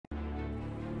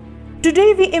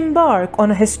Today we embark on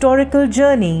a historical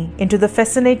journey into the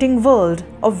fascinating world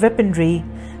of weaponry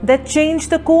that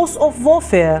changed the course of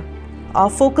warfare.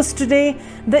 Our focus today,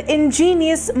 the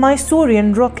ingenious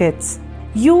Mysorean rockets.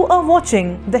 You are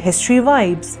watching the History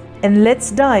Vibes, and let's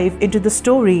dive into the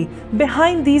story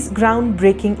behind these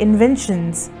groundbreaking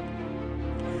inventions.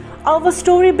 Our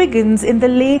story begins in the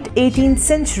late 18th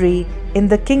century in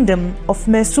the kingdom of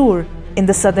Mysore in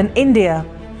the southern India.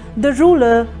 The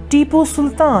ruler Tipu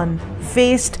Sultan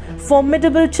faced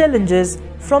formidable challenges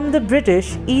from the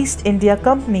British East India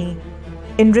Company.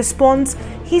 In response,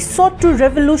 he sought to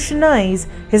revolutionize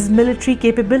his military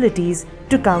capabilities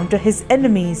to counter his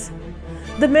enemies.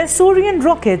 The Mysorean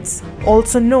rockets,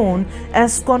 also known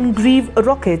as Congreve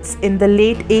rockets in the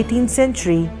late 18th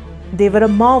century, they were a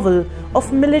marvel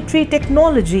of military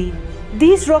technology.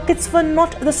 These rockets were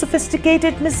not the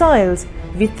sophisticated missiles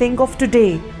we think of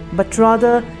today, but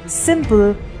rather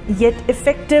simple yet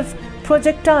effective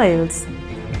projectiles.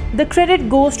 The credit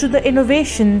goes to the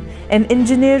innovation and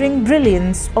engineering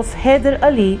brilliance of Hyder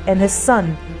Ali and his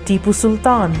son Tipu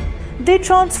Sultan. They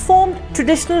transformed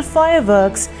traditional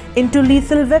fireworks into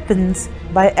lethal weapons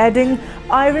by adding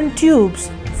iron tubes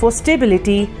for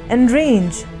stability and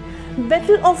range.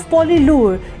 Battle of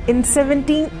Pollilur in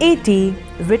 1780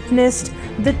 witnessed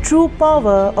the true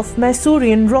power of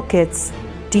Mysorean rockets.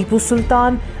 Tipu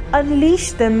Sultan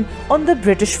unleashed them on the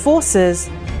British forces,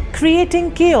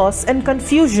 creating chaos and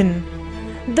confusion.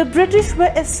 The British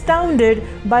were astounded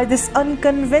by this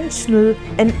unconventional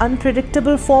and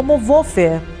unpredictable form of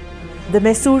warfare. The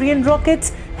Mysorean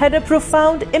rockets had a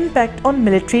profound impact on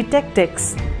military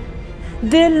tactics.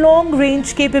 Their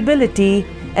long-range capability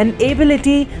and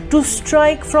ability to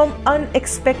strike from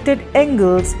unexpected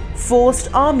angles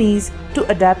forced armies to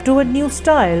adapt to a new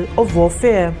style of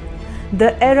warfare.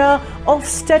 The era of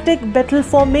static battle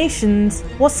formations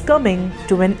was coming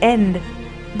to an end.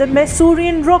 The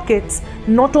Mysorean rockets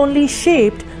not only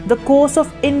shaped the course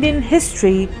of Indian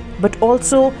history but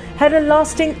also had a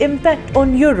lasting impact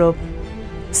on Europe.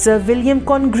 Sir William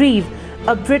Congreve,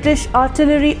 a British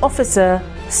artillery officer,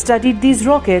 studied these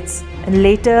rockets and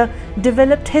later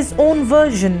developed his own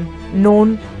version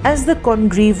known as the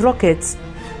Congreve rockets,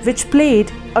 which played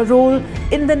a role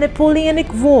in the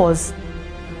Napoleonic Wars.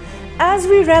 As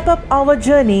we wrap up our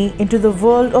journey into the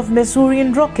world of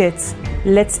Mysorean rockets,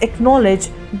 let's acknowledge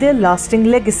their lasting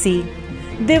legacy.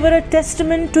 They were a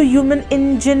testament to human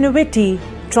ingenuity,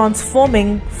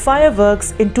 transforming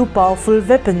fireworks into powerful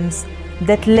weapons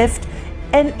that left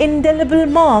an indelible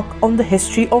mark on the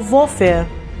history of warfare.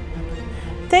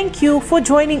 Thank you for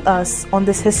joining us on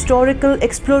this historical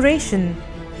exploration.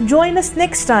 Join us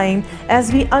next time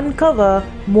as we uncover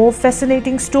more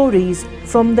fascinating stories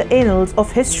from the annals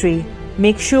of history.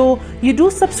 Make sure you do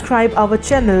subscribe our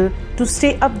channel to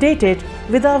stay updated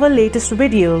with our latest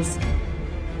videos.